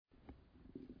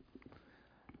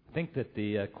I think that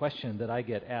the question that I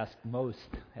get asked most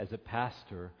as a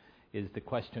pastor is the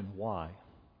question, why?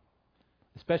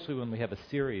 Especially when we have a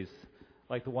series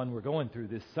like the one we're going through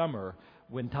this summer,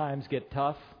 when times get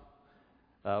tough.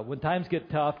 When times get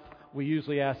tough, we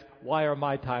usually ask, why are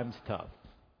my times tough?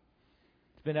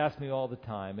 It's been asked me all the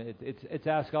time. It's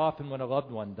asked often when a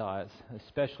loved one dies,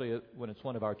 especially when it's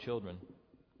one of our children.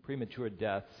 Premature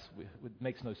deaths, it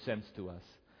makes no sense to us.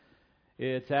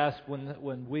 It's asked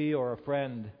when we or a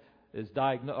friend is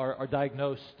are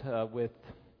diagnosed with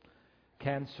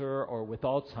cancer or with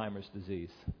Alzheimer's disease.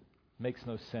 Makes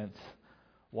no sense.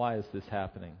 Why is this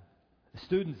happening?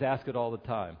 Students ask it all the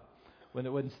time. When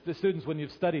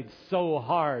you've studied so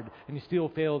hard and you still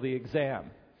fail the exam,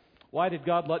 why did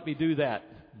God let me do that?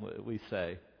 We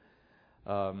say.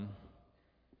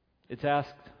 It's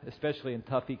asked especially in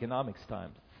tough economics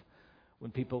times,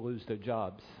 when people lose their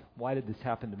jobs. Why did this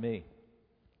happen to me?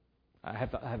 I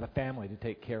have a family to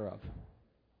take care of.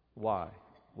 Why?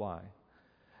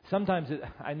 Sometimes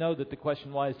I know that the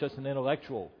question why is just an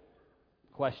intellectual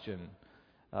question.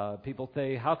 People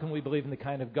say, how can we believe in the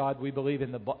kind of God we believe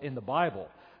in the Bible,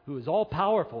 who is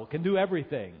all-powerful, can do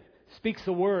everything, speaks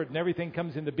a word and everything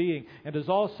comes into being, and is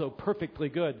also perfectly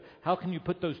good? How can you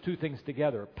put those two things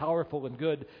together, powerful and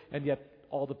good, and yet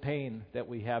all the pain that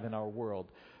we have in our world?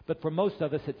 But for most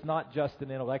of us, it's not just an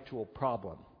intellectual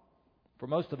problem. For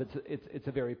most of it, it's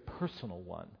a very personal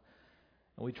one.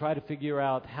 And we try to figure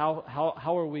out how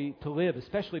are we to live,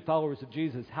 especially followers of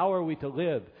Jesus, how are we to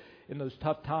live in those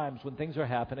tough times when things are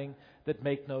happening that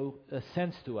make no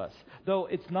sense to us. Though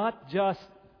it's not just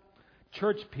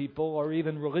church people or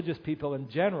even religious people in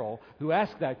general who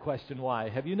ask that question, why?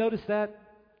 Have you noticed that?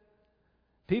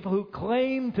 People who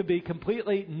claim to be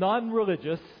completely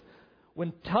non-religious,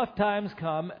 when tough times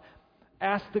come,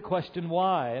 ask the question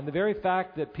why. And the very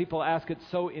fact that people ask it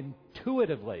so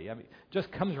intuitively,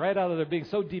 just comes right out of their being,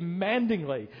 so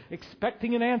demandingly,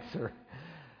 expecting an answer.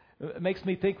 It makes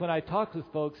me think when I talk with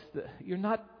folks that you're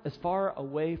not as far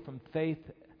away from faith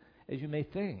as you may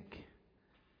think.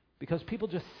 Because people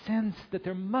just sense that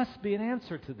there must be an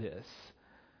answer to this.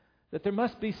 That there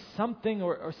must be something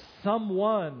or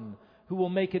someone who will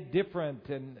make it different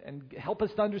and help us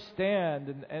to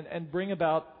understand and bring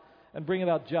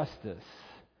about justice.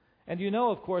 And you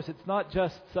know, of course, it's not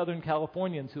just Southern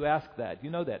Californians who ask that. You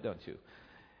know that, don't you?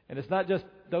 And it's not just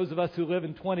those of us who live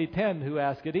in 2010 who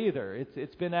ask it either.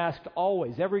 It's been asked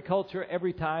always. Every culture,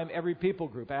 every time, every people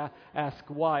group ask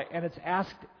why. And it's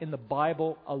asked in the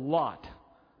Bible a lot.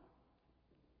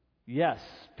 Yes,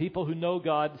 people who know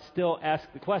God still ask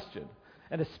the question.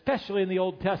 And especially in the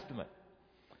Old Testament.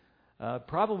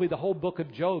 Probably the whole book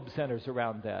of Job centers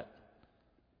around that.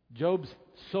 Job's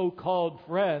so-called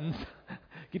friends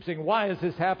keep saying, why is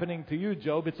this happening to you,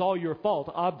 Job? It's all your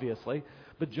fault, obviously.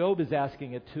 But Job is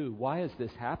asking it too. Why is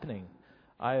this happening?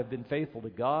 I have been faithful to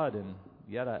God, and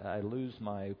yet I lose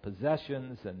my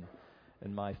possessions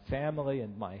and my family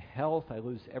and my health. I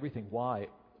lose everything. Why?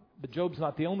 But Job's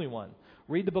not the only one.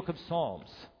 Read the book of Psalms.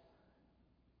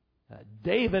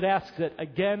 David asks it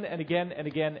again and again and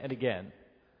again and again.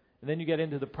 And then you get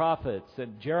into the prophets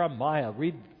and Jeremiah.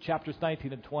 Read chapters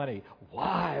 19 and 20.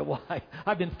 Why?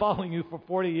 I've been following you for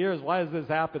 40 years. Why is this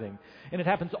happening? And it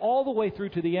happens all the way through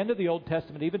to the end of the Old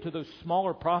Testament, even to those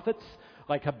smaller prophets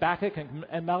like Habakkuk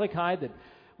and Malachi,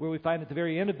 where we find at the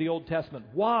very end of the Old Testament,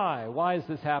 why? Why is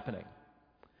this happening?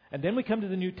 And then we come to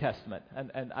the New Testament,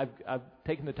 and I've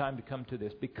taken the time to come to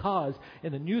this, because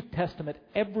in the New Testament,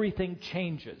 everything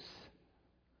changes.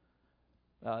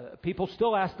 People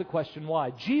still ask the question,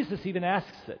 why? Jesus even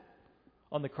asks it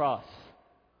on the cross.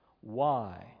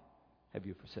 Why have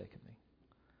you forsaken me?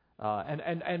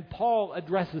 And Paul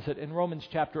addresses it in Romans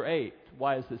chapter 8.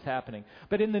 Why is this happening?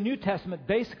 But in the New Testament,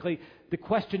 basically, the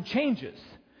question changes.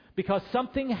 Because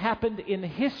something happened in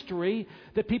history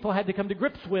that people had to come to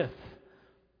grips with.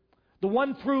 The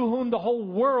one through whom the whole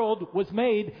world was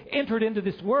made entered into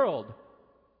this world.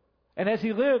 And as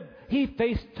he lived, he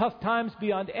faced tough times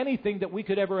beyond anything that we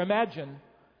could ever imagine.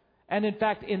 And in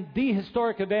fact, in the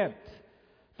historic event,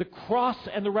 the cross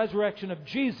and the resurrection of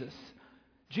Jesus,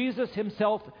 Jesus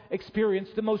himself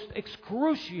experienced the most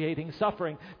excruciating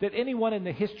suffering that anyone in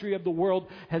the history of the world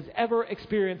has ever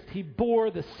experienced. He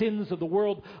bore the sins of the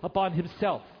world upon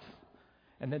himself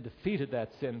and then defeated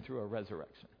that sin through a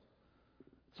resurrection.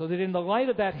 So that in the light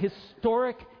of that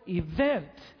historic event,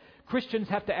 Christians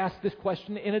have to ask this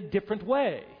question in a different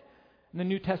way. And the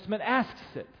New Testament asks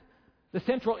it. The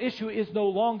central issue is no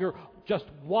longer just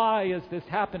why is this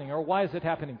happening or why is it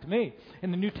happening to me.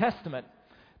 In the New Testament,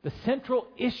 the central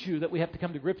issue that we have to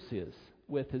come to grips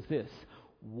with is this.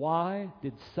 Why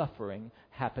did suffering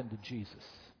happen to Jesus?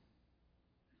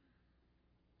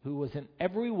 who was in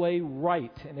every way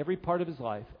right in every part of his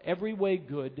life, every way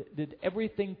good, did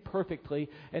everything perfectly,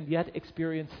 and yet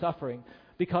experienced suffering.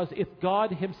 Because if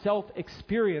God himself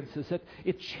experiences it,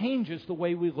 it changes the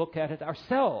way we look at it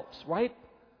ourselves, right?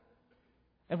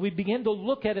 And we begin to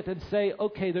look at it and say,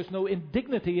 okay, there's no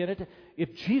indignity in it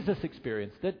if Jesus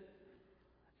experienced it.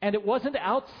 And it wasn't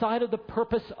outside of the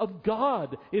purpose of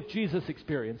God if Jesus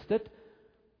experienced it.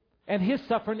 And his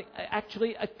suffering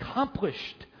actually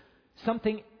accomplished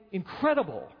something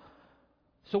incredible.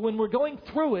 So when we're going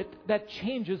through it, that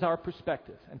changes our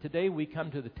perspective. And today we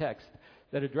come to the text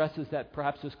that addresses that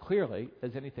perhaps as clearly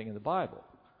as anything in the Bible.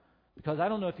 Because I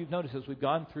don't know if you've noticed as we've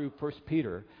gone through 1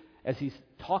 Peter, as he's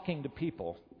talking to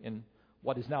people in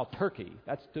what is now Turkey,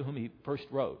 that's to whom he first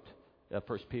wrote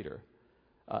 1 Peter.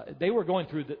 They were going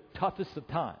through the toughest of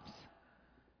times.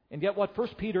 And yet what 1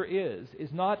 Peter is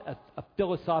not a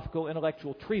philosophical,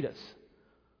 intellectual treatise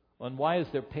on why is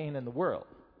there pain in the world.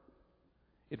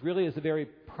 It really is a very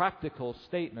practical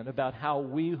statement about how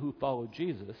we who follow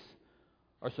Jesus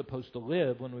are supposed to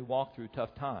live when we walk through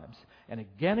tough times. And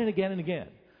again and again and again,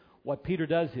 what Peter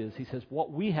does is, he says,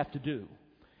 what we have to do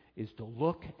is to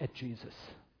look at Jesus.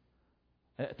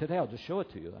 Today I'll just show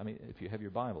it to you, if you have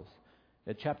your Bibles.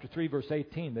 At chapter 3, verse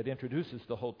 18, that introduces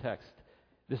the whole text.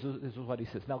 This is what he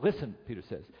says. Now listen, Peter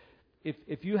says,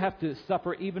 if you have to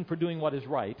suffer even for doing what is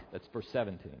right, that's verse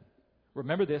 17.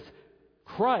 Remember this,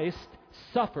 Christ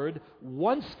suffered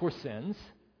once for sins,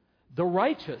 the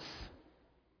righteous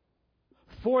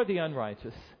for the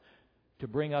unrighteous, to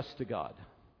bring us to God.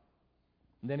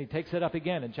 And then he takes it up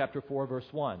again in chapter 4, verse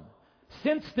 1.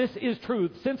 Since this is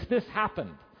truth, since this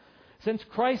happened, since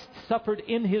Christ suffered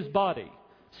in his body,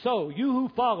 so you who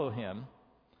follow him,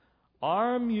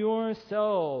 arm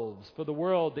yourselves for the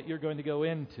world that you're going to go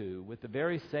into with the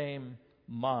very same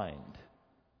mind.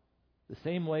 The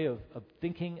same way of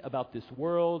thinking about this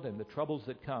world and the troubles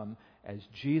that come as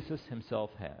Jesus himself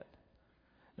had.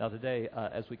 Now today,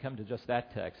 as we come to just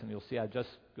that text, and you'll see I'm just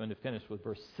going to finish with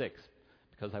verse 6,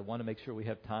 because I want to make sure we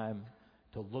have time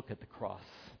to look at the cross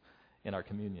in our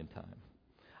communion time.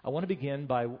 I want to begin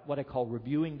by what I call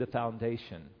reviewing the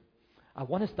foundation. I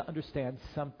want us to understand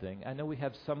something. I know we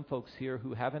have some folks here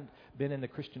who haven't been in the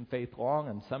Christian faith long,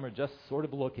 and some are just sort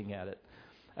of looking at it.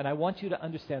 And I want you to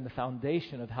understand the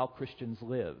foundation of how Christians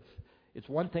live. It's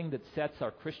one thing that sets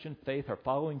our Christian faith, our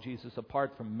following Jesus,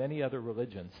 apart from many other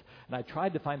religions. And I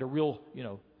tried to find a real,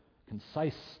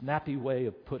 concise, snappy way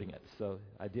of putting it. So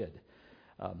I did.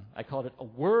 I called it a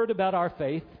word about our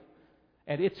faith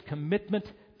and its commitment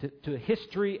to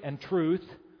history and truth.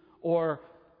 Or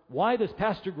why does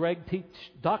Pastor Greg teach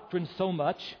doctrine so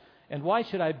much? And why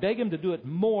should I beg him to do it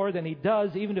more than he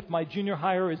does, even if my junior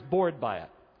hire is bored by it?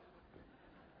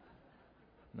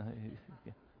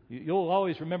 You'll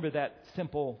always remember that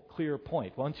simple, clear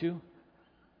point, won't you?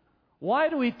 Why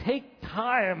do we take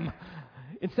time,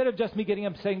 instead of just me getting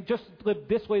up saying, just live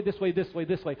this way, this way, this way,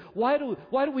 this way? Why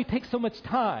do we take so much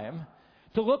time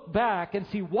to look back and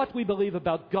see what we believe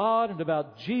about God and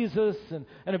about Jesus and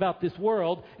about this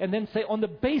world, and then say, on the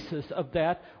basis of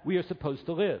that, we are supposed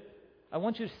to live? I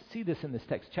want you to see this in this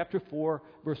text, chapter 4,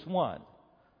 verse 1.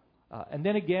 And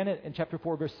then again in chapter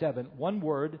 4, verse 7, one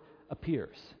word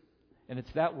appears. And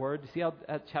it's that word. See how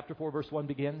chapter 4, verse 1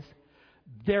 begins?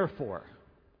 Therefore.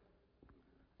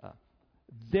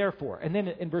 Therefore. And then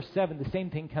in verse 7, the same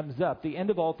thing comes up. The end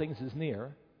of all things is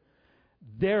near.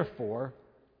 Therefore,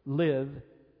 live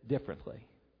differently.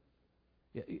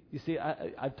 You see,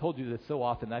 I've told you this so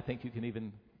often, I think you can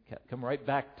even come right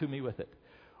back to me with it.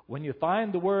 When you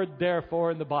find the word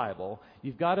therefore in the Bible,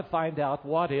 you've got to find out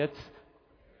what it's.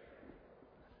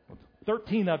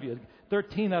 13 of you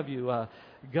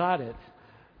got it.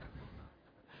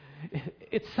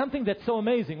 It's something that's so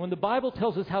amazing. When the Bible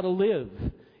tells us how to live,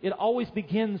 it always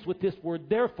begins with this word,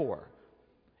 therefore.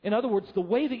 In other words, the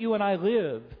way that you and I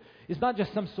live is not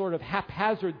just some sort of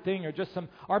haphazard thing or just some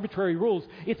arbitrary rules.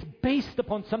 It's based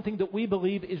upon something that we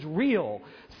believe is real.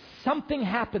 Something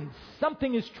happens.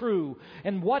 Something is true.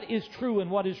 And what is true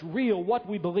and what is real, what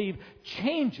we believe,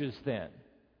 changes then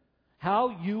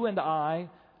how you and I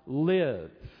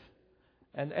live.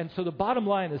 And so the bottom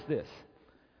line is this.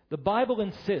 The Bible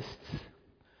insists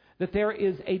that there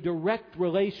is a direct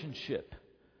relationship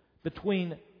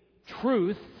between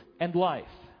truth and life.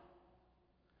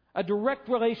 A direct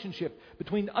relationship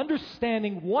between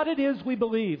understanding what it is we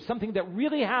believe, something that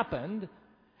really happened,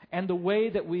 and the way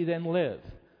that we then live.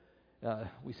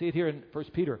 We see it here in 1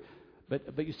 Peter,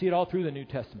 but you see it all through the New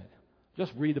Testament.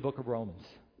 Just read the book of Romans.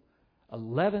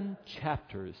 11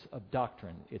 chapters of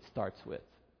doctrine it starts with.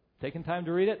 Taking time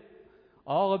to read it?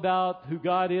 All about who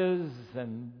God is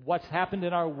and what's happened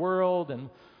in our world and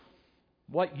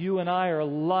what you and I are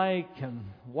like and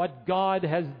what God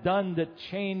has done to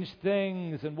change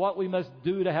things and what we must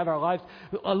do to have our lives.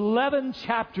 11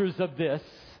 chapters of this,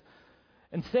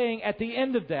 and saying at the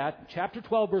end of that, chapter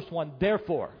 12, verse 1,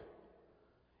 therefore,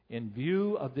 in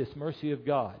view of this mercy of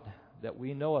God that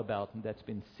we know about and that's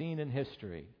been seen in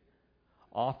history,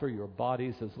 offer your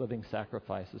bodies as living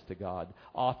sacrifices to God.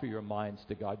 Offer your minds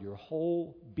to God. Your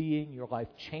whole being, your life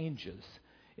changes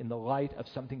in the light of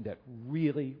something that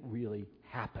really, really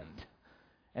happened.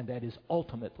 And that is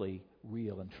ultimately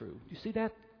real and true. Do you see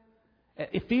that?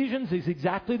 Ephesians is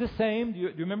exactly the same. Do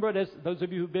you remember it, as those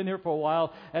of you who've been here for a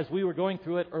while, as we were going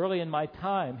through it early in my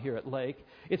time here at Lake?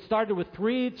 It started with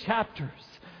 3 chapters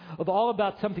of all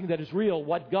about something that is real.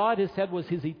 What God has said was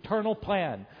His eternal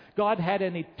plan. God had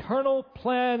an eternal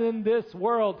plan in this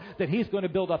world that He's going to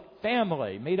build a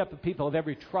family made up of people of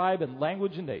every tribe and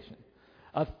language and nation.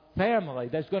 A family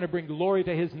that's going to bring glory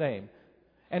to His name.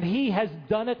 And He has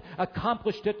done it,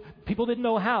 accomplished it. People didn't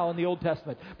know how in the Old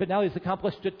Testament, but now He's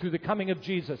accomplished it through the coming of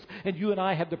Jesus. And you and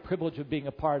I have the privilege of being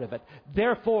a part of it.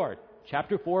 Therefore,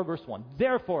 chapter 4, verse 1,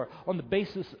 therefore, on the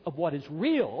basis of what is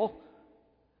real,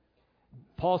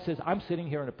 Paul says, I'm sitting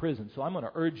here in a prison, so I'm going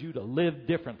to urge you to live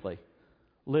differently.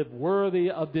 Live worthy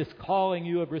of this calling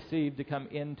you have received to come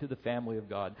into the family of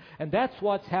God. And that's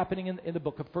what's happening in the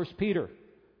book of 1 Peter.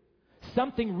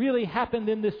 Something really happened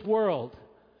in this world.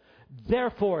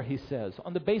 Therefore, he says,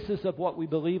 on the basis of what we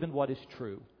believe and what is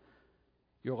true,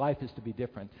 your life is to be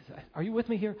different. Are you with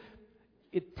me here?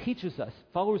 It teaches us,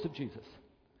 followers of Jesus,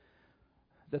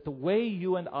 that the way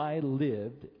you and I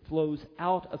lived flows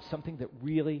out of something that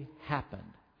really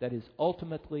happened, that is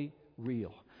ultimately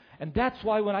real. And that's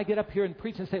why when I get up here and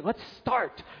preach and say, let's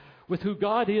start with who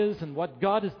God is and what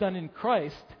God has done in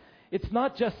Christ, it's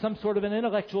not just some sort of an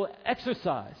intellectual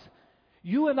exercise.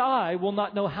 You and I will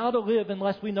not know how to live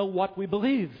unless we know what we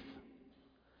believe.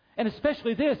 And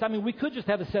especially this, we could just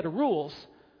have a set of rules,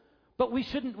 but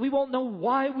we won't know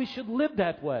why we should live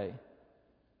that way.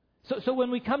 So when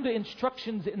we come to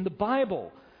instructions in the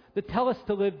Bible that tell us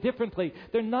to live differently,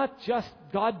 they're not just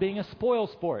God being a spoil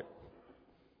sport.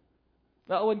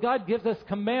 Now, when God gives us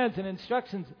commands and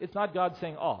instructions, it's not God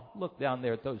saying, oh, look down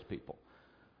there at those people.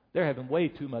 They're having way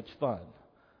too much fun.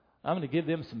 I'm going to give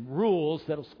them some rules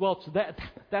that'll squelch that.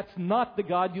 That's not the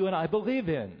God you and I believe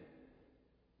in.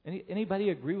 Anybody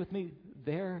agree with me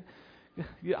there?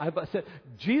 I said,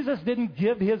 Jesus didn't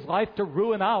give His life to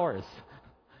ruin ours.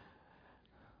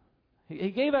 He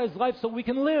gave His life so we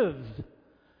can live.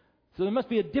 So there must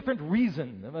be a different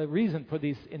reason for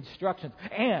these instructions.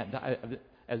 And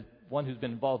as one who's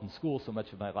been involved in school so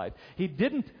much of my life, He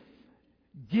didn't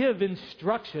give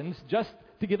instructions just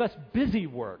to give us busy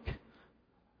work.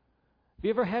 Have you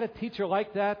ever had a teacher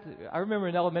like that? I remember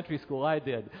in elementary school I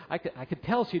did. I could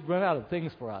tell she'd run out of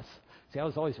things for us. See, I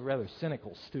was always a rather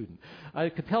cynical student. I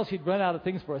could tell she'd run out of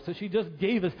things for us, so she just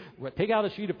gave us, take out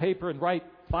a sheet of paper and write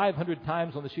 500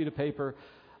 times on the sheet of paper,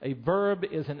 a verb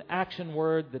is an action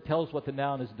word that tells what the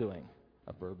noun is doing.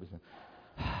 A verb is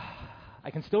I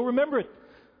can still remember it.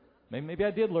 Maybe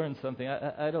I did learn something.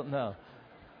 I don't know.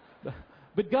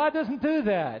 But God doesn't do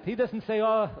that. He doesn't say,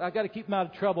 oh, I've got to keep them out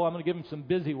of trouble. I'm going to give them some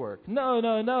busy work.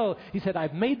 No. He said,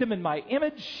 I've made them in my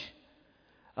image.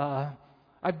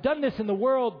 I've done this in the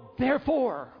world.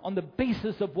 Therefore, on the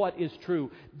basis of what is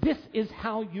true, this is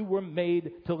how you were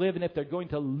made to live. And if they're going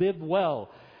to live well,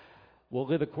 we'll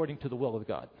live according to the will of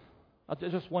God.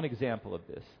 Just one example of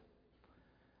this.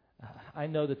 I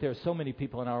know that there are so many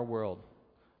people in our world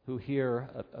who hear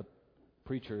a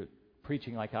preacher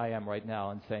preaching like I am right now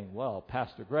and saying, well,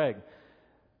 Pastor Greg,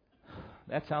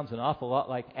 that sounds an awful lot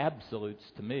like absolutes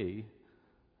to me.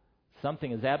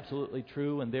 Something is absolutely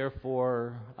true and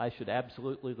therefore I should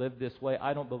absolutely live this way.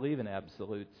 I don't believe in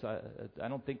absolutes. I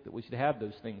don't think that we should have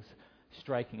those things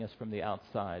striking us from the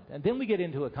outside. And then we get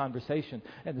into a conversation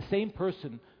and the same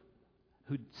person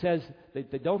who says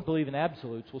that they don't believe in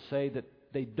absolutes will say that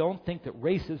they don't think that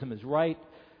racism is right.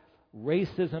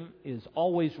 Racism is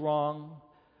always wrong.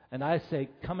 And I say,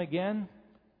 come again?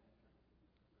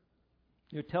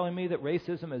 You're telling me that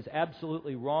racism is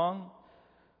absolutely wrong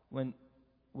when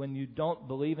you don't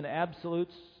believe in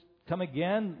absolutes? Come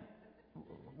again?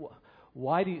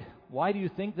 Why do you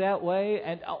think that way?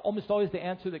 And almost always the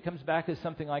answer that comes back is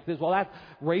something like this. Well, that's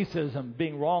racism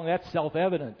being wrong. That's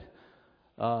self-evident.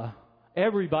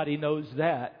 Everybody knows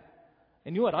that.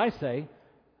 And you know what I say?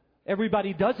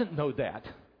 Everybody doesn't know that.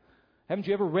 Haven't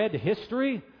you ever read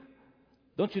history?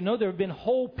 Don't you know there have been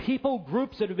whole people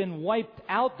groups that have been wiped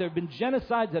out? There have been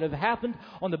genocides that have happened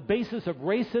on the basis of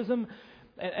racism.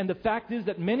 And the fact is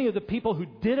that many of the people who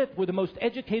did it were the most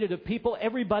educated of people.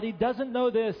 Everybody doesn't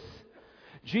know this.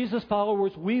 Jesus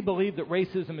followers, we believe that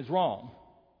racism is wrong.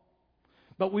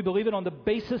 But we believe it on the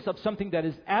basis of something that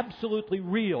is absolutely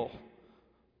real.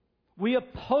 We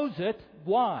oppose it.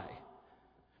 Why?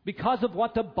 Because of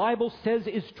what the Bible says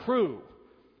is true.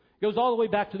 It goes all the way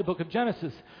back to the book of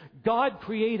Genesis. God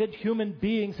created human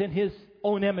beings in His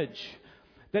own image.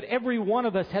 That every one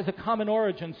of us has a common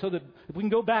origin, so that if we can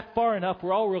go back far enough,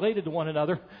 we're all related to one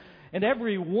another. And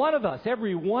every one of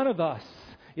us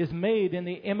is made in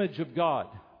the image of God.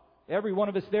 Every one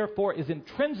of us, therefore, is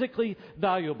intrinsically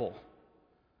valuable.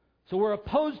 So we're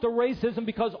opposed to racism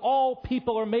because all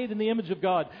people are made in the image of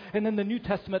God. And then the New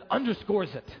Testament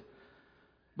underscores it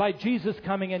by Jesus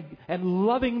coming and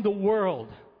loving the world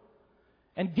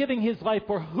and giving His life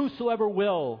for whosoever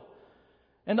will,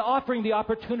 and offering the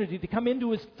opportunity to come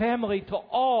into His family to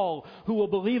all who will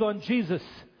believe on Jesus,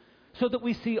 so that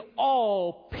we see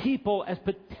all people as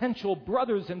potential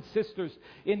brothers and sisters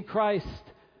in Christ.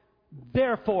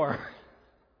 Therefore,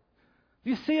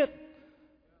 you see it?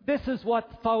 This is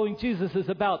what following Jesus is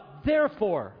about.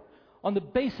 Therefore, on the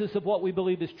basis of what we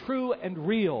believe is true and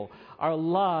real, our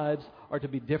lives are to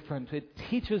be different. It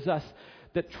teaches us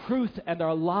that truth and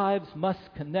our lives must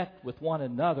connect with one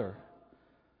another.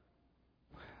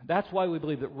 That's why we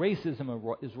believe that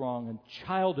racism is wrong, and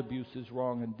child abuse is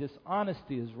wrong, and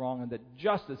dishonesty is wrong, and that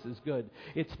justice is good.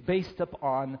 It's based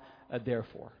upon a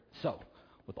therefore. So,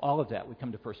 with all of that, we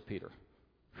come to 1 Peter.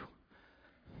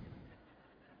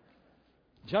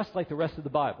 Just like the rest of the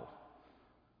Bible,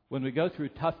 when we go through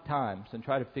tough times and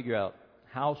try to figure out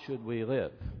how should we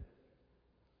live,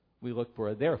 we look for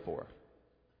a therefore.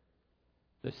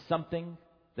 There's something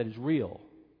that is real,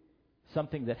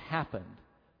 something that happened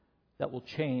that will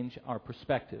change our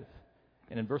perspective.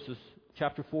 And in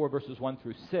chapter 4, verses 1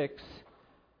 through 6,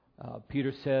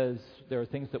 Peter says there are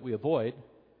things that we avoid.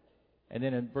 And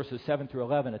then in verses 7 through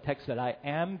 11, a text that I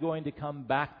am going to come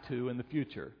back to in the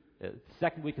future,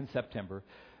 second week in September,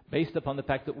 based upon the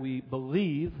fact that we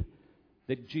believe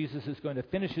that Jesus is going to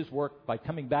finish His work by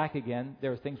coming back again.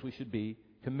 There are things we should be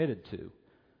committed to.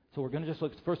 So we're going to just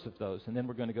look at the first of those, and then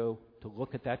we're going to go to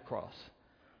look at that cross.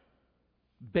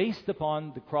 Based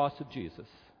upon the cross of Jesus,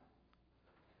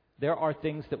 there are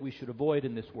things that we should avoid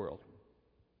in this world.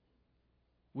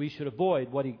 We should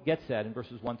avoid what he gets at in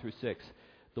verses 1 through 6,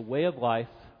 the way of life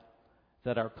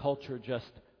that our culture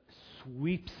just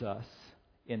sweeps us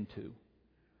into.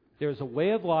 There's a way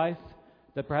of life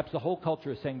that perhaps the whole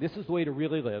culture is saying, this is the way to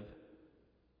really live,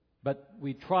 but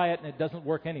we try it and it doesn't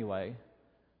work anyway.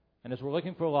 And as we're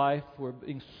looking for life, we're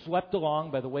being swept along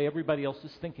by the way everybody else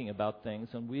is thinking about things,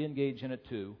 and we engage in it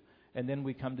too. And then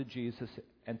we come to Jesus,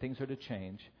 and things are to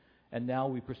change. And now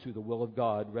we pursue the will of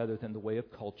God rather than the way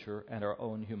of culture and our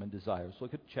own human desires.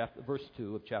 Look at verse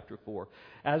 2 of chapter 4.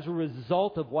 As a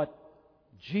result of what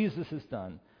Jesus has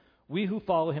done, we who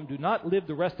follow Him do not live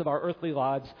the rest of our earthly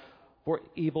lives for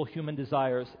evil human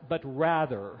desires, but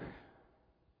rather,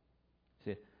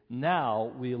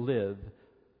 now we live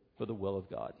for the will of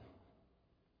God.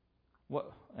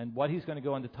 What he's going to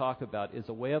go on to talk about is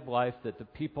a way of life that the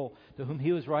people to whom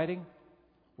he was writing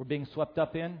were being swept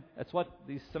up in. That's what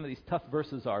some of these tough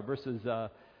verses are, verses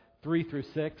 3 through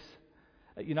 6.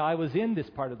 I was in this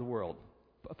part of the world.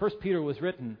 1 Peter was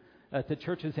written to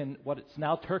churches in what it's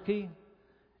now Turkey,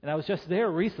 and I was just there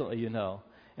recently, And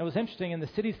it was interesting in the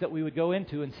cities that we would go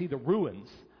into and see the ruins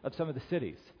of some of the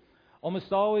cities.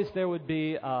 Almost always there would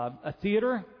be a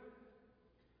theater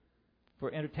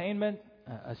for entertainment,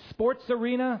 a sports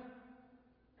arena,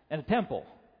 and a temple,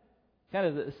 kind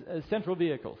of the central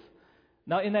vehicles.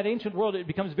 Now, in that ancient world, it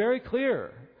becomes very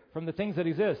clear from the things that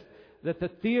exist that the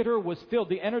theater was filled,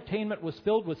 the entertainment was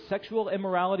filled with sexual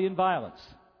immorality and violence.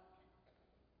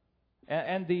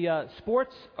 And the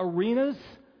sports arenas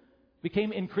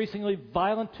became increasingly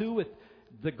violent too, with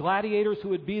the gladiators who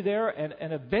would be there,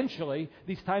 and eventually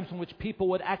these times in which people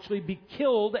would actually be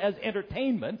killed as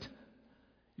entertainment.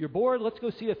 You're bored? Let's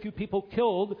go see a few people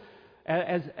killed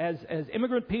as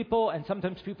immigrant people, and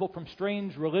sometimes people from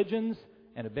strange religions,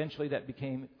 and eventually that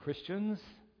became Christians.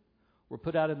 Were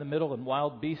put out in the middle, and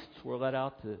wild beasts were let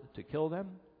out to kill them.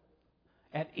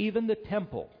 And even the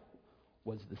temple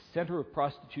was the center of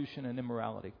prostitution and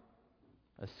immorality.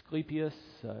 Asclepius,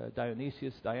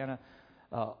 Dionysius, Diana,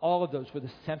 all of those were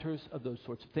the centers of those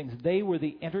sorts of things. They were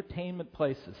the entertainment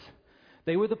places.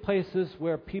 They were the places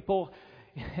where people,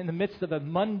 in the midst of a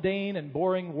mundane and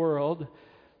boring world,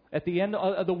 at the end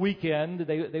of the weekend,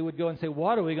 they would go and say,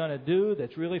 what are we going to do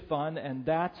that's really fun? And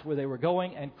that's where they were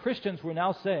going. And Christians were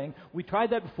now saying, we tried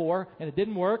that before, and it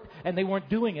didn't work, and they weren't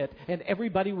doing it, and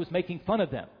everybody was making fun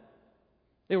of them.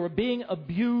 They were being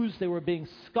abused. They were being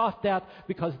scoffed at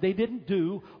because they didn't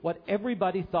do what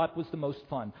everybody thought was the most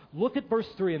fun. Look at verse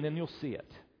 3 and then you'll see it.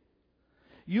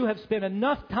 You have spent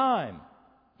enough time,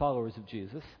 followers of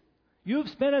Jesus, you have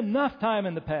spent enough time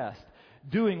in the past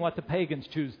doing what the pagans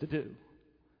choose to do.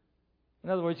 In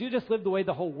other words, you just live the way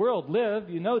the whole world lived.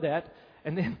 You know that.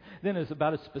 And then it's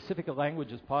about as specific a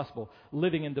language as possible.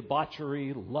 Living in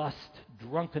debauchery, lust,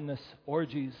 drunkenness,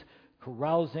 orgies,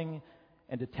 carousing,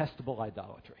 and detestable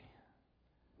idolatry.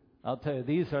 I'll tell you,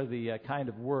 these are the kind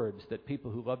of words that people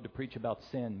who love to preach about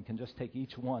sin can just take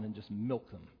each one and just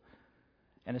milk them.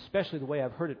 And especially the way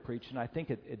I've heard it preached, and I think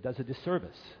it does a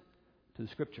disservice to the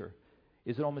Scripture,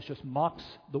 is it almost just mocks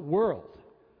the world.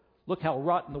 Look how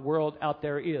rotten the world out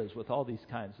there is with all these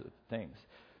kinds of things.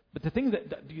 But the thing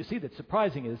that you see that's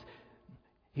surprising is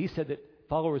he said that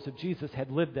followers of Jesus had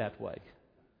lived that way.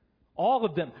 All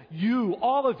of them,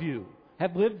 all of you,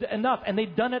 have lived enough, and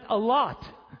they've done it a lot.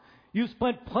 You've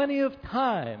spent plenty of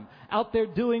time out there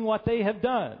doing what they have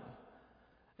done.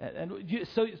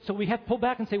 So we have to pull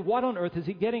back and say, what on earth is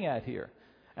he getting at here?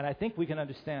 And I think we can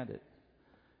understand it.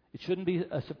 It shouldn't be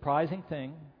a surprising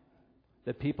thing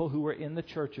that people who were in the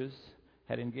churches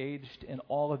had engaged in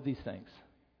all of these things.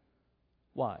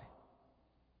 Why?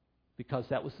 Because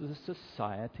that was the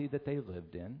society that they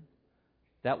lived in.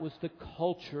 That was the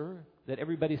culture that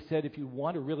everybody said, if you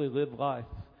want to really live life,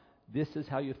 this is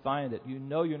how you find it. You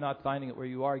know you're not finding it where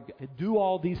you are. Do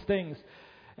all these things,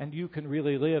 and you can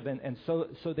really live. And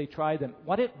so they tried them.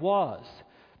 What it was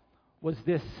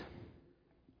this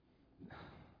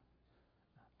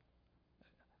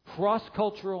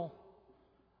cross-cultural,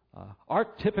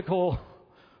 archetypical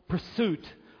pursuit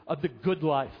of the good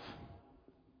life.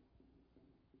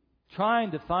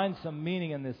 Trying to find some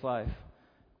meaning in this life.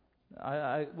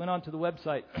 I went onto the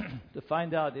website to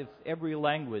find out if every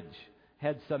language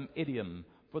had some idiom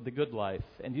for the good life.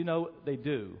 And you know they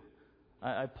do.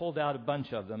 I pulled out a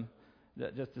bunch of them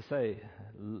just to say,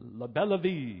 la belle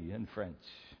vie in French,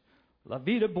 la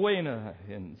vida buena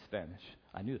in Spanish.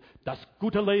 I knew das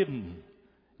gute Leben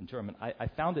in German. I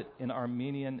found it in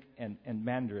Armenian and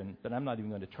Mandarin, but I'm not even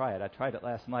going to try it. I tried it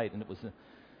last night, and it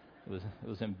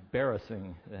was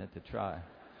embarrassing to try.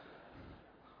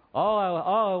 All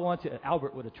I want you,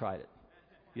 Albert would have tried it.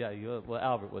 Yeah,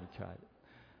 Albert would have tried it.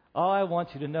 All I want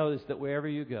you to know is that wherever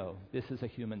you go, this is a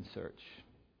human search.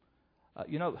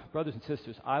 Brothers and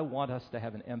sisters, I want us to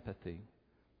have an empathy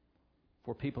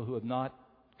for people who have not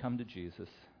come to Jesus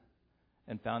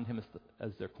and found Him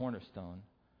as their cornerstone,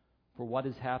 for what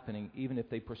is happening, even if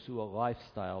they pursue a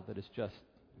lifestyle that is just,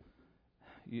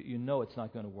 you know it's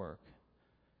not going to work.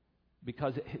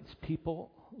 Because it's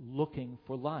people looking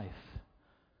for life.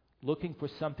 Looking for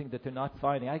something that they're not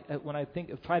finding. When I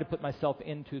try to put myself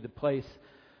into the place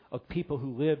of people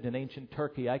who lived in ancient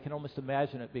Turkey, I can almost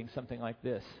imagine it being something like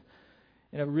this.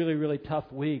 In a really, really tough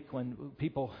week when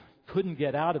people couldn't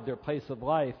get out of their place of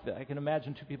life, I can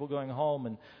imagine two people going home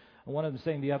and one of them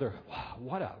saying to the other, wow,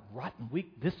 what a rotten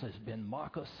week this has been,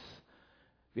 Marcus.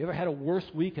 Have you ever had a worse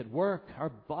week at work? Our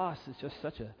boss is just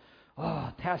such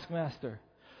a taskmaster.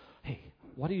 Hey,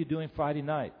 what are you doing Friday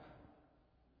night?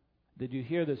 Did you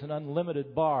hear there's an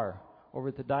unlimited bar over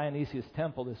at the Dionysius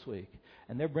Temple this week?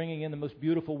 And they're bringing in the most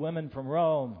beautiful women from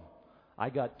Rome. I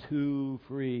got 2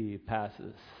 free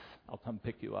passes. I'll come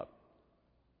pick you up.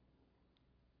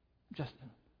 Just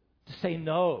to say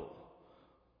no.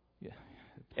 Yeah.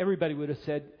 Everybody would have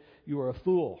said you were a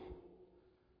fool.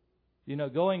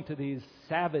 Going to these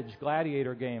savage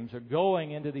gladiator games or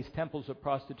going into these temples of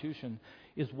prostitution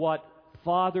is what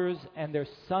fathers and their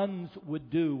sons would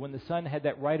do when the son had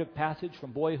that rite of passage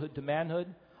from boyhood to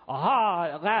manhood.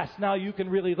 Aha, at last, now you can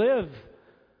really live.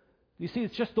 You see,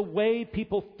 it's just the way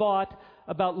people thought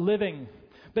about living.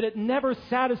 But it never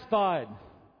satisfied.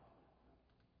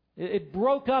 It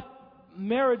broke up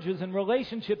marriages and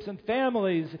relationships and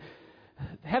families.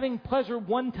 Having pleasure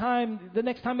one time, the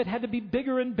next time it had to be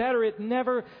bigger and better. It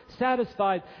never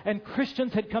satisfied. And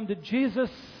Christians had come to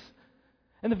Jesus,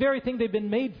 and the very thing they've been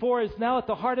made for is now at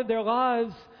the heart of their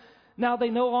lives. Now they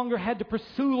no longer had to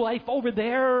pursue life over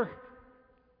there.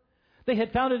 They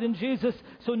had found it in Jesus.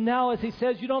 So now, as he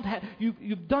says,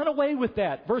 you've done away with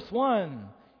that. Verse 1.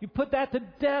 You put that to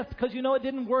death because you know it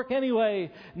didn't work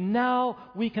anyway. Now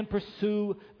we can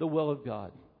pursue the will of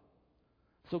God.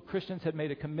 So Christians had made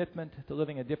a commitment to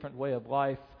living a different way of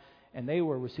life, and they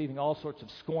were receiving all sorts of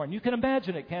scorn. You can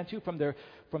imagine it, can't you? From their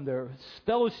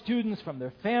fellow students, from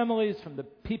their families, from the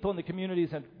people in the communities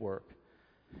at work.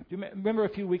 Do you remember a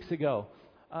few weeks ago,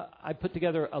 I put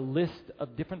together a list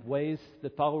of different ways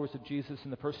that followers of Jesus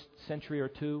in the first century or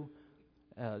two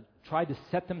tried to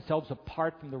set themselves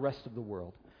apart from the rest of the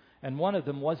world. And one of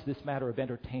them was this matter of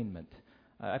entertainment.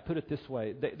 I put it this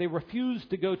way. They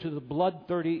refused to go to the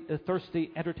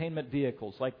bloodthirsty entertainment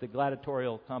vehicles like the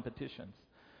gladiatorial competitions.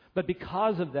 But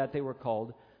because of that, they were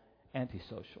called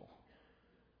antisocial.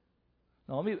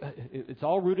 Now, it's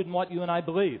all rooted in what you and I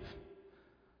believe.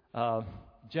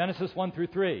 Genesis 1 through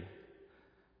 3.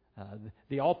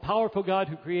 The all-powerful God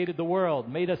who created the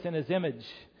world made us in His image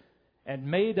and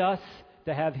made us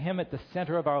to have Him at the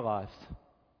center of our lives.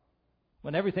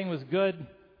 When everything was good,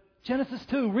 Genesis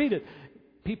 2, read it.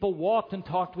 People walked and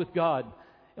talked with God.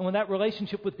 And when that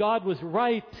relationship with God was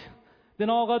right, then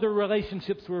all other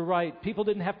relationships were right. People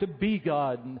didn't have to be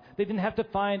God. And they didn't have to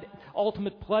find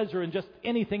ultimate pleasure in just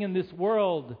anything in this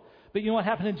world. But you know what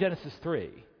happened in Genesis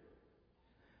 3?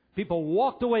 People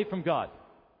walked away from God.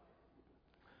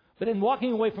 But in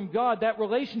walking away from God, that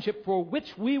relationship for which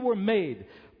we were made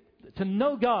to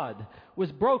know God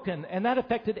was broken. And that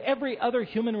affected every other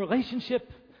human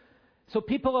relationship. So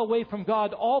people away from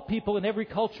God, all people in every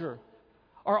culture,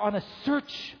 are on a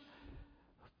search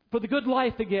for the good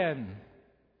life again.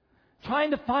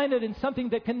 Trying to find it in something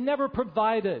that can never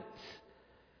provide it.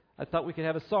 I thought we could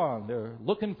have a song. They're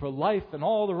looking for life in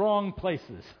all the wrong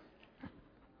places.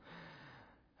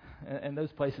 And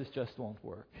those places just won't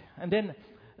work. And then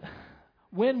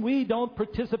when we don't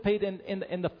participate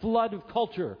in the flood of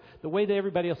culture, the way that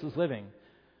everybody else is living,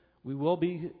 we will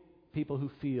be people who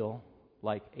feel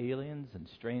like aliens and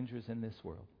strangers in this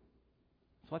world.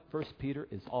 That's what 1 Peter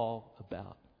is all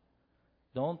about.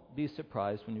 Don't be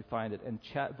surprised when you find it. And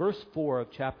verse 4 of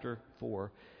chapter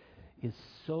 4 is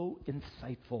so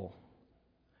insightful.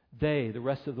 They, the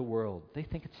rest of the world, they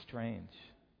think it's strange.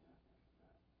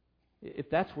 If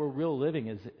that's where real living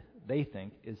is, they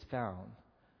think, is found,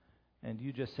 and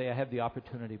you just say, I have the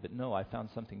opportunity, but no, I found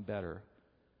something better,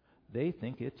 they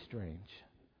think it's strange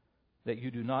that you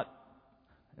do not.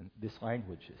 And this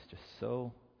language is just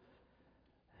so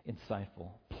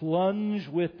insightful. Plunge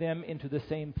with them into the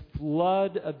same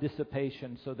flood of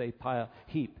dissipation so they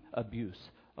heap abuse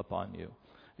upon you.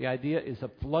 The idea is a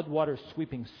floodwater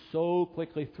sweeping so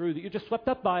quickly through that you're just swept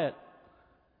up by it.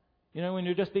 You know, when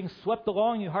you're just being swept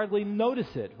along, you hardly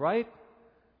notice it, right?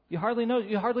 You hardly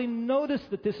notice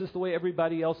that this is the way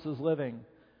everybody else is living.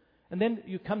 And then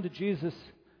you come to Jesus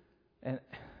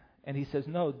and He says,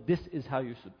 no, this is how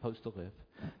you're supposed to live.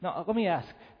 Now, let me ask,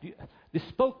 this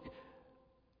spoke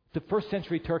to first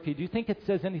century Turkey. Do you think it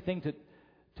says anything to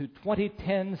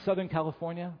 2010 Southern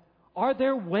California? Are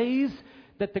there ways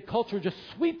that the culture just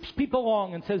sweeps people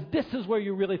along and says, this is where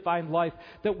you really find life,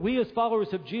 that we as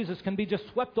followers of Jesus can be just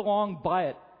swept along by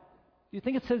it? Do you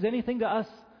think it says anything to us?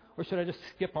 Or should I just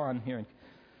skip on here?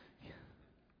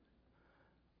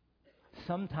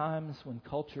 Sometimes when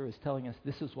culture is telling us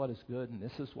this is what is good and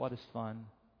this is what is fun,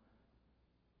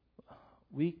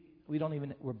 we're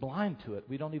blind to it.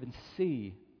 We don't even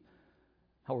see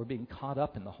how we're being caught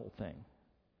up in the whole thing.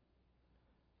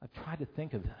 I've tried to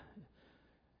think of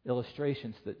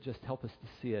illustrations that just help us to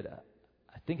see it.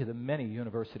 I think of the many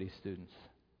university students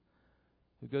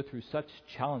who go through such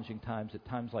challenging times at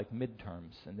times like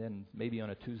midterms, and then maybe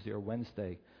on a Tuesday or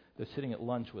Wednesday, they're sitting at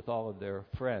lunch with all of their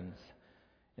friends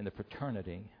in the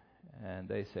fraternity, and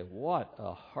they say, what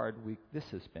a hard week this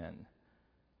has been.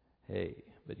 Hey,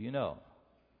 but you know,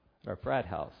 at our frat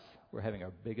house, we're having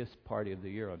our biggest party of the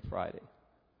year on Friday,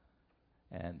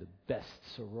 and the best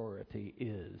sorority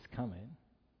is coming.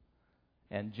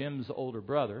 And Jim's older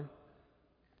brother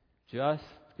just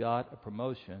got a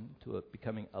promotion to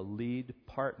becoming a lead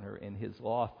partner in his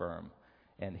law firm,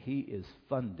 and he is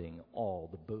funding all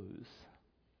the booze.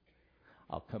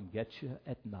 I'll come get you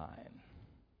at 9.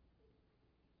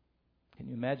 Can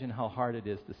you imagine how hard it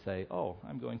is to say, oh,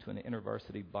 I'm going to an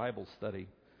InterVarsity Bible study?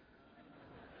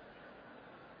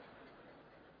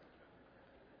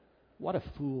 What a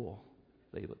fool,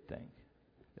 they would think.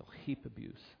 They'll heap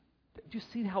abuse. Do you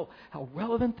see how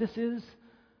relevant this is?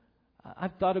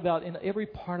 I've thought about in every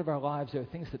part of our lives there are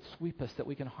things that sweep us that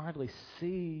we can hardly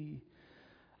see.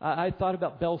 I thought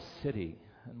about Bell City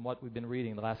and what we've been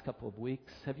reading the last couple of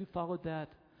weeks. Have you followed that?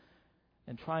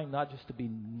 And trying not just to be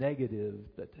negative,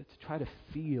 but to try to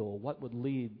feel what would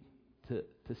lead to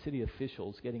city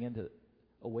officials getting into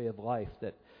a way of life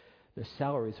that their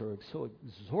salaries are so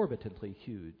exorbitantly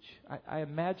huge. I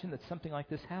imagine that something like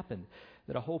this happened,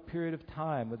 that a whole period of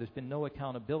time where there's been no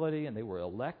accountability and they were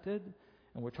elected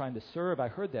and we're trying to serve. I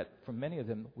heard that from many of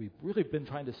them. We've really been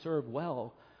trying to serve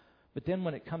well. But then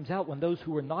when it comes out, when those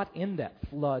who are not in that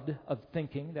flood of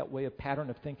thinking, that way of pattern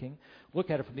of thinking, look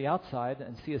at it from the outside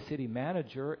and see a city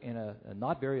manager in a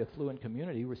not very affluent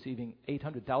community receiving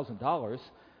 $800,000,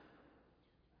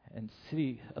 and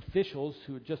city officials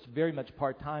who are just very much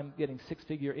part-time, getting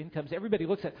six-figure incomes. Everybody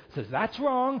looks at it, says, that's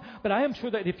wrong, but I am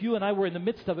sure that if you and I were in the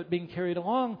midst of it being carried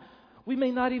along, we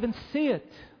may not even see it.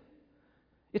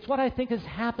 It's what I think has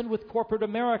happened with corporate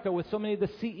America, with so many of the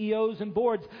CEOs and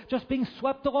boards just being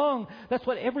swept along. That's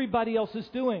what everybody else is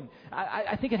doing.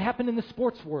 I think it happened in the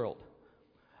sports world.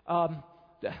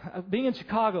 Being in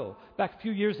Chicago back a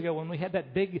few years ago when we had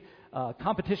that big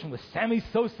competition with Sammy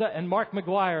Sosa and Mark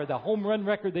McGwire, the home run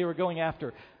record they were going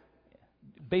after.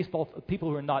 Baseball, people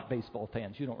who are not baseball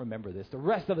fans, you don't remember this. The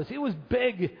rest of us, it was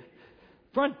big.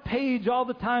 Front page all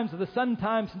the times of the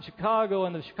Sun-Times in Chicago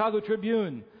and the Chicago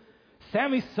Tribune.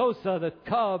 Sammy Sosa, the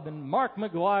Cub, and Mark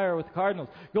McGwire with the Cardinals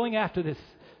going after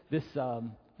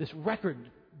this record,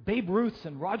 Babe Ruth's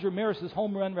and Roger Maris's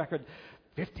home run record.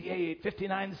 58,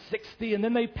 59, 60, and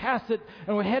then they pass it,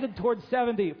 and we're headed towards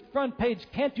 70. Front page,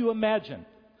 can't you imagine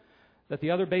that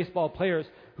the other baseball players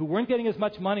who weren't getting as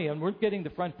much money and weren't getting the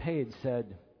front page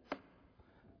said,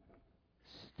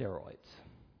 steroids.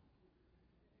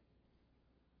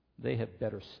 They have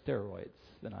better steroids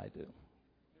than I do.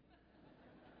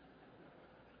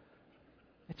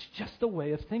 It's just a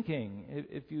way of thinking.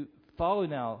 If you follow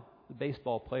now the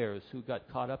baseball players who got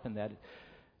caught up in that,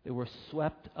 they were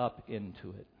swept up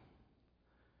into it.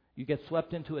 You get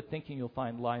swept into it thinking you'll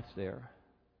find life there.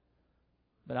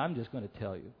 But I'm just going to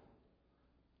tell you,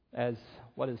 as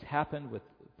what has happened with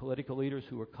political leaders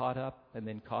who were caught up and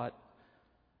then caught,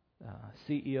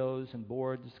 CEOs and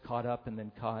boards caught up and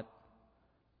then caught,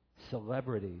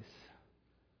 celebrities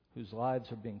whose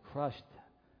lives are being crushed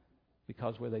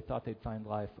because where they thought they'd find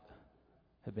life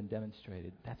have been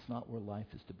demonstrated. That's not where life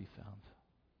is to be found.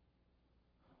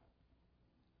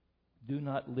 Do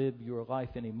not live your life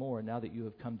anymore now that you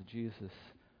have come to Jesus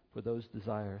for those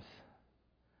desires.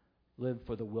 Live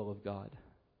for the will of God.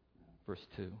 Verse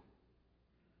 2.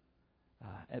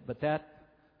 But that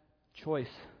choice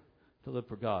to live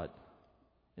for God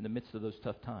in the midst of those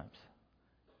tough times,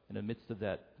 in the midst of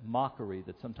that mockery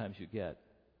that sometimes you get,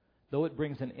 though it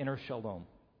brings an inner shalom,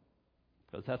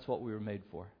 because that's what we were made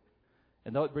for,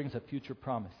 and though it brings a future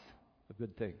promise of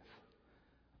good things,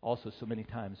 also so many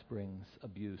times brings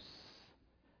abuse,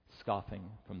 scoffing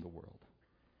from the world.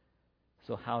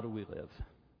 So how do we live?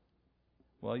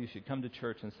 Well, you should come to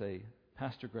church and say,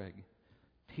 Pastor Greg,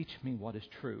 teach me what is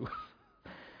true.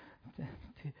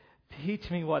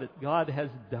 Teach me what God has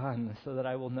done so that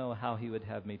I will know how He would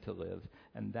have me to live.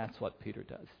 And that's what Peter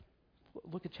does.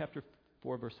 Look at chapter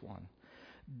 4, verse 1.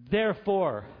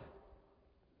 Therefore,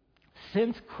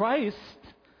 since Christ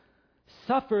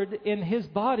suffered in His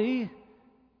body,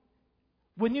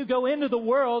 when you go into the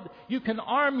world, you can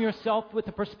arm yourself with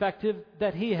the perspective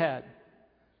that He had.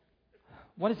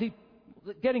 What is He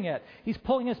getting at? He's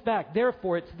pulling us back.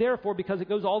 Therefore, it's therefore because it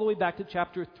goes all the way back to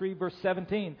chapter 3, verse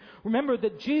 17. Remember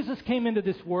that Jesus came into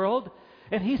this world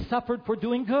and He suffered for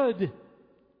doing good.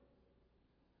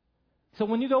 So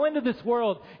when you go into this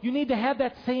world, you need to have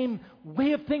that same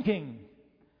way of thinking.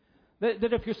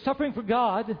 That if you're suffering for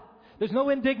God, there's no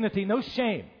indignity, no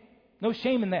shame. No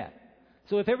shame in that.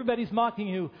 So if everybody's mocking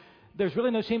you, there's really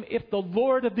no shame if the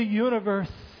Lord of the universe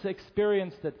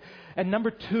experienced it. And number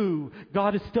 2,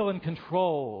 God is still in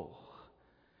control.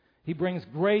 He brings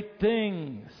great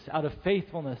things out of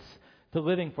faithfulness to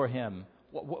living for Him.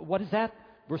 What is that?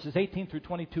 Verses 18 through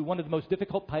 22, one of the most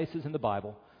difficult places in the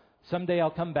Bible. Someday I'll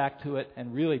come back to it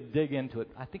and really dig into it.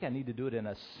 I think I need to do it in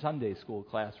a Sunday school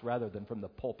class rather than from the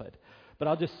pulpit. But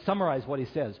I'll just summarize what he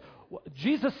says.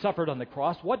 Jesus suffered on the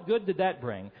cross. What good did that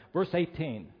bring? Verse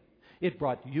 18. It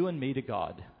brought you and me to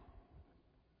God.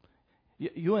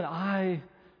 You and I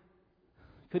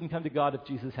couldn't come to God if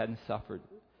Jesus hadn't suffered.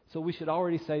 So we should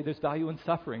already say there's value in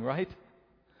suffering, right?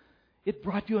 It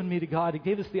brought you and me to God. It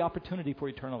gave us the opportunity for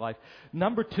eternal life.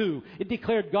 Number 2, it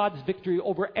declared God's victory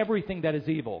over everything that is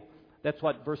evil. That's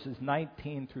what verses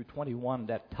 19 through 21,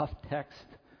 that tough text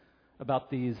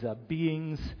about these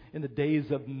beings in the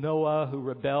days of Noah who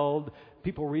rebelled.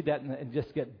 People read that and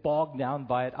just get bogged down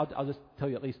by it. I'll just tell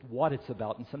you at least what it's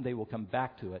about, and someday we'll come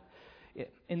back to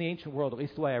it. In the ancient world, at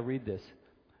least the way I read this,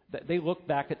 they look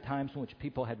back at times in which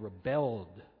people had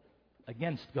rebelled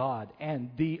against God, and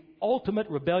the ultimate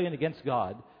rebellion against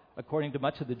God, according to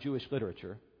much of the Jewish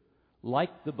literature,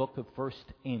 like the book of 1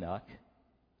 Enoch,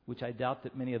 which I doubt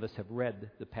that many of us have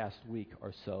read the past week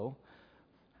or so,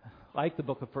 like the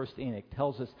book of 1 Enoch,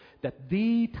 tells us that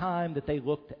the time that they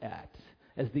looked at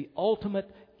as the ultimate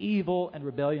evil and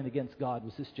rebellion against God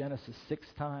was this Genesis 6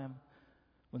 time,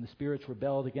 when the spirits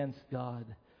rebelled against God.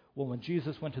 Well, when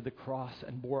Jesus went to the cross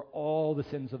and bore all the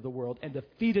sins of the world and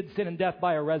defeated sin and death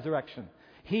by a resurrection,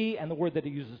 He, and the word that He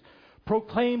uses,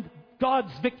 proclaimed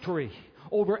God's victory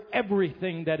over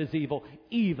everything that is evil,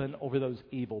 even over those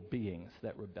evil beings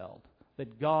that rebelled.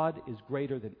 That God is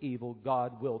greater than evil.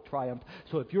 God will triumph.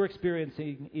 So if you're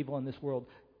experiencing evil in this world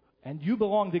and you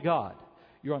belong to God,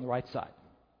 you're on the right side.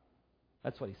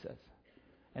 That's what he says.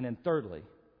 And then thirdly,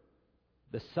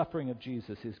 the suffering of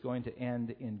Jesus is going to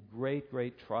end in great,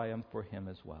 great triumph for him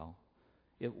as well.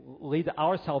 It will lead to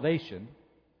our salvation,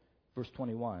 verse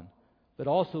 21, but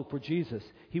also for Jesus,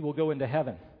 he will go into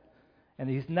heaven. And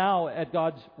he's now at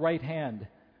God's right hand,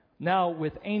 now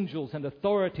with angels and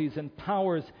authorities and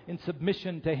powers in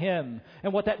submission to him.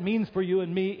 And what that means for you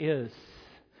and me is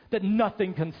that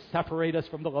nothing can separate us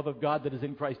from the love of God that is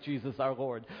in Christ Jesus our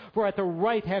Lord. For at the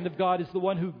right hand of God is the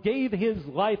one who gave his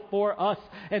life for us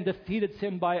and defeated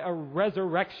sin by a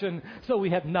resurrection, so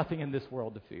we have nothing in this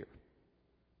world to fear.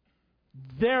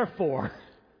 Therefore,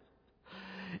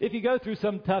 if you go through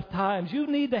some tough times, you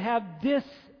need to have this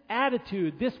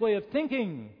attitude, this way of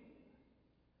thinking.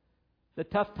 The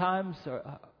tough times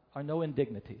are no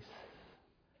indignities,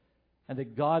 and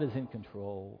that God is in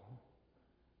control,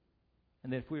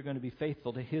 and that if we're going to be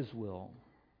faithful to his will,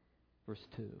 verse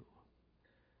 2,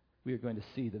 we are going to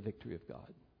see the victory of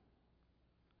God.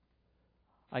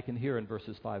 I can hear in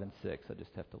verses 5 and 6, I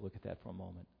just have to look at that for a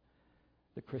moment,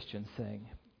 the Christians saying,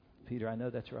 Peter, I know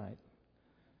that's right.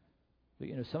 But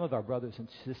some of our brothers and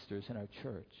sisters in our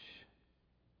church,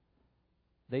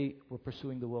 they were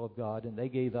pursuing the will of God, and they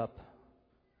gave up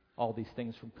all these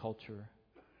things from culture,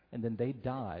 and then they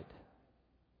died.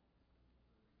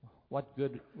 What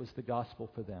good was the gospel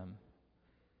for them?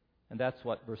 And that's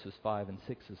what verses 5 and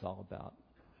 6 is all about.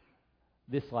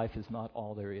 This life is not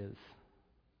all there is.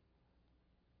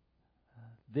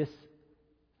 This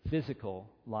physical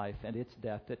life and its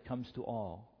death that comes to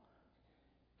all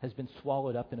has been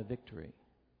swallowed up in a victory.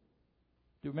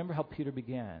 Do you remember how Peter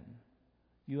began?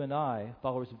 You and I,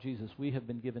 followers of Jesus, we have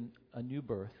been given a new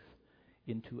birth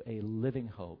into a living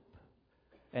hope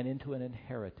and into an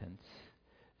inheritance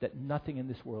that nothing in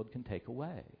this world can take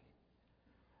away.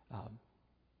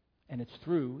 And it's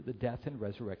through the death and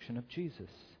resurrection of Jesus.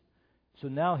 So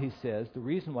now he says the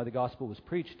reason why the gospel was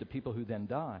preached to people who then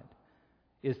died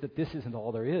is that this isn't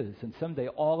all there is. And someday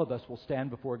all of us will stand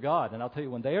before God. And I'll tell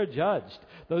you, when they are judged,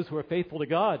 those who are faithful to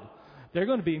God, they're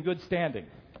going to be in good standing.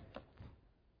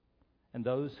 And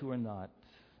those who are not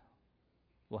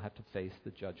will have to face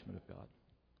the judgment of God.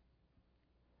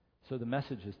 So the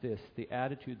message is this: the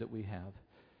attitude that we have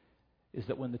is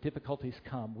that when the difficulties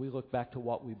come, we look back to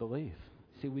what we believe.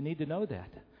 See, we need to know that.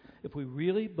 If we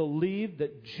really believe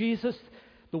that Jesus,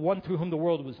 the one through whom the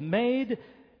world was made,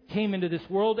 came into this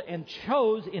world and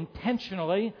chose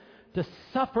intentionally to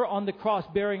suffer on the cross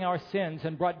bearing our sins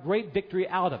and brought great victory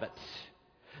out of it,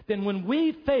 then when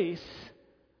we face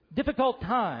difficult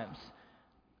times,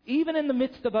 even in the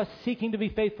midst of us seeking to be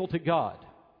faithful to God,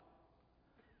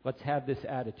 let's have this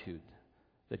attitude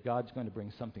that God's going to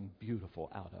bring something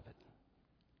beautiful out of it.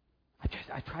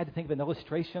 I tried to think of an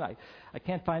illustration. I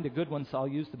can't find a good one, so I'll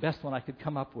use the best one I could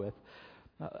come up with.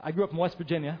 I grew up in West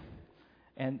Virginia,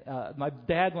 and my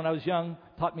dad, when I was young,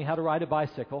 taught me how to ride a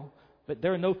bicycle, but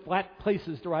there are no flat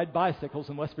places to ride bicycles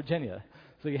in West Virginia.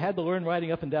 So you had to learn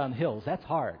riding up and down hills. That's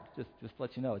hard, just to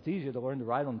let you know. It's easier to learn to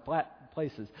ride on flat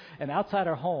places. And outside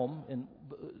our home, in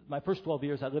my first 12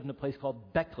 years, I lived in a place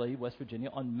called Beckley, West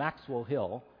Virginia, on Maxwell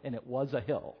Hill, and it was a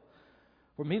hill.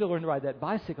 For me to learn to ride that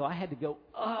bicycle, I had to go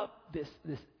up this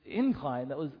incline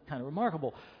that was kind of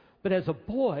remarkable. But as a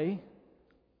boy,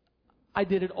 I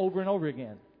did it over and over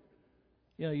again.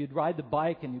 You'd ride the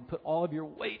bike and you'd put all of your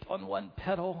weight on one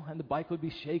pedal, and the bike would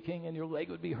be shaking, and your leg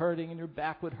would be hurting, and your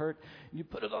back would hurt. And you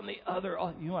put it on the other,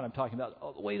 you know what I'm talking about,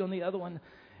 all the weight on the other one,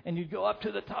 and you'd go up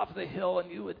to the top of the hill,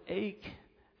 and you would ache.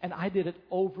 And I did it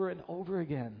over and over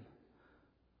again.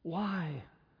 Why?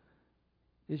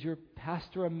 Is your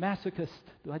pastor a masochist?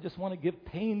 Do I just want to give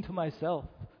pain to myself?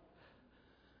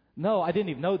 No, I didn't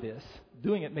even know this.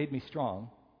 Doing it made me strong.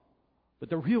 But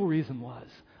the real reason was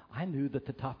I knew that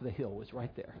the top of the hill was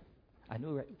right there. I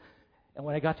knew it. And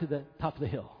when I got to the top of the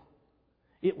hill,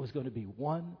 it was going to be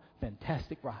one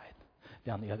fantastic ride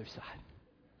down the other side.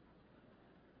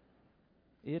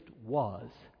 It was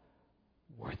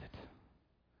worth it.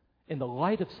 In the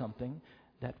light of something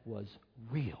that was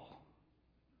real.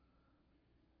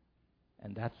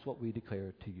 And that's what we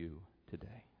declare to you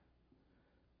today.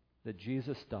 That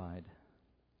Jesus died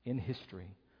in history,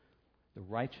 the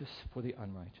righteous for the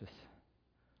unrighteous.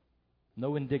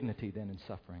 No indignity then in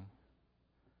suffering.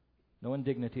 No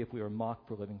indignity if we are mocked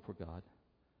for living for God.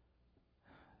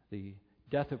 The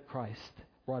death of Christ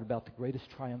brought about the greatest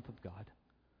triumph of God,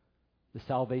 the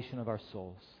salvation of our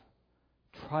souls,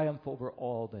 triumph over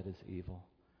all that is evil.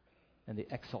 and the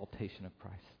exaltation of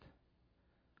Christ.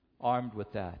 Armed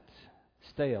with that,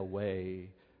 stay away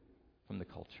from the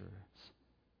culture's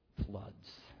floods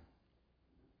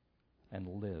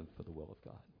and live for the will of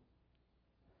God.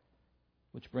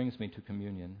 Which brings me to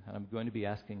communion, and I'm going to be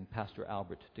asking Pastor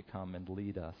Albert to come and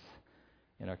lead us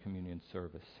in our communion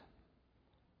service.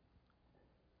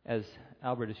 As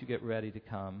you get ready to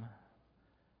come,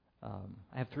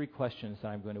 I have 3 questions that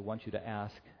I'm going to want you to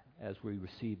ask as we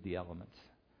receive the elements.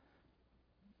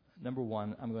 Number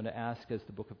 1, I'm going to ask, as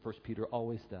the book of 1 Peter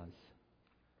always does,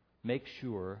 make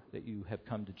sure that you have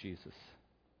come to Jesus.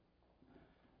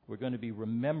 We're going to be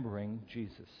remembering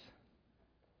Jesus.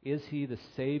 Is he the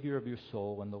Savior of your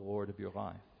soul and the Lord of your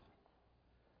life?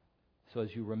 So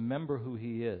as you remember who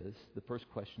he is, the first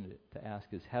question to ask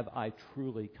is, have I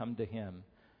truly come to him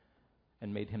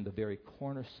and made him the very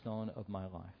cornerstone of my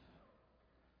life?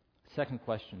 Second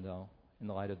question, though, in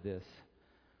the light of this,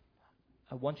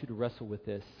 I want you to wrestle with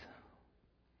this.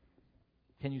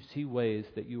 Can you see ways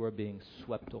that you are being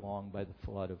swept along by the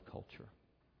flood of culture?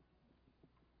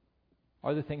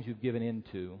 Are there things you've given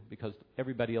into because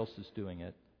everybody else is doing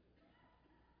it,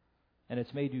 and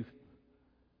it's made you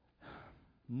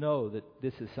know that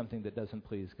this is something that doesn't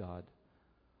please God?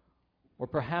 Or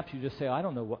perhaps you just say, I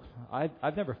don't know,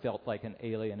 I've never felt like an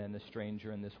alien and a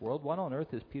stranger in this world. What on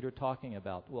earth is Peter talking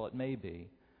about? Well, it may be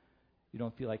you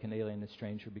don't feel like an alien and a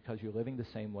stranger because you're living the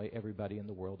same way everybody in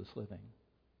the world is living.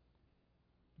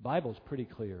 The Bible's pretty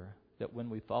clear that when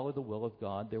we follow the will of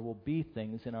God, there will be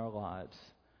things in our lives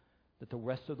that the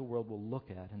rest of the world will look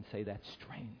at and say, that's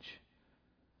strange.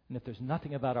 And if there's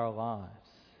nothing about our lives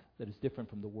that is different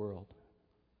from the world,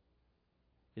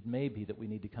 it may be that we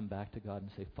need to come back to God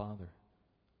and say, Father,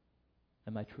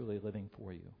 am I truly living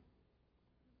for you?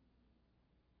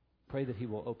 Pray that he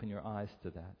will open your eyes to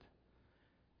that.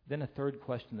 Then a third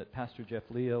question that Pastor Jeff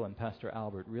Leo and Pastor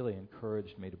Albert really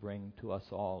encouraged me to bring to us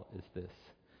all is this.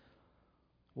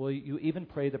 Will you even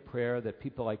pray the prayer that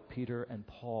people like Peter and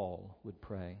Paul would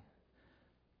pray?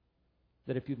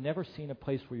 That if you've never seen a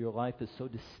place where your life is so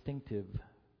distinctive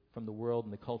from the world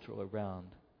and the culture around,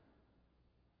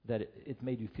 that it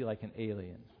made you feel like an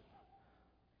alien,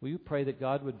 will you pray that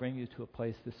God would bring you to a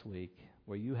place this week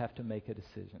where you have to make a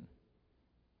decision?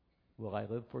 Will I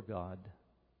live for God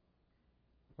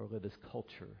or live as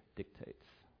culture dictates?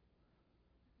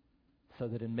 So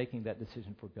that in making that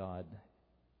decision for God,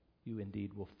 you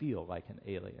indeed will feel like an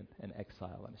alien, an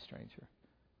exile, and a stranger.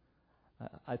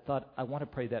 I thought I want to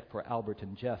pray that for Albert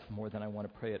and Jeff more than I want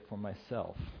to pray it for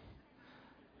myself.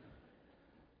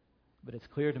 But it's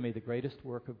clear to me the greatest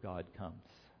work of God comes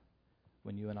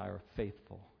when you and I are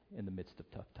faithful in the midst of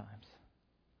tough times.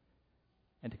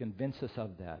 And to convince us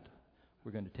of that,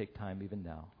 we're going to take time even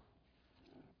now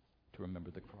to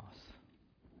remember the cross.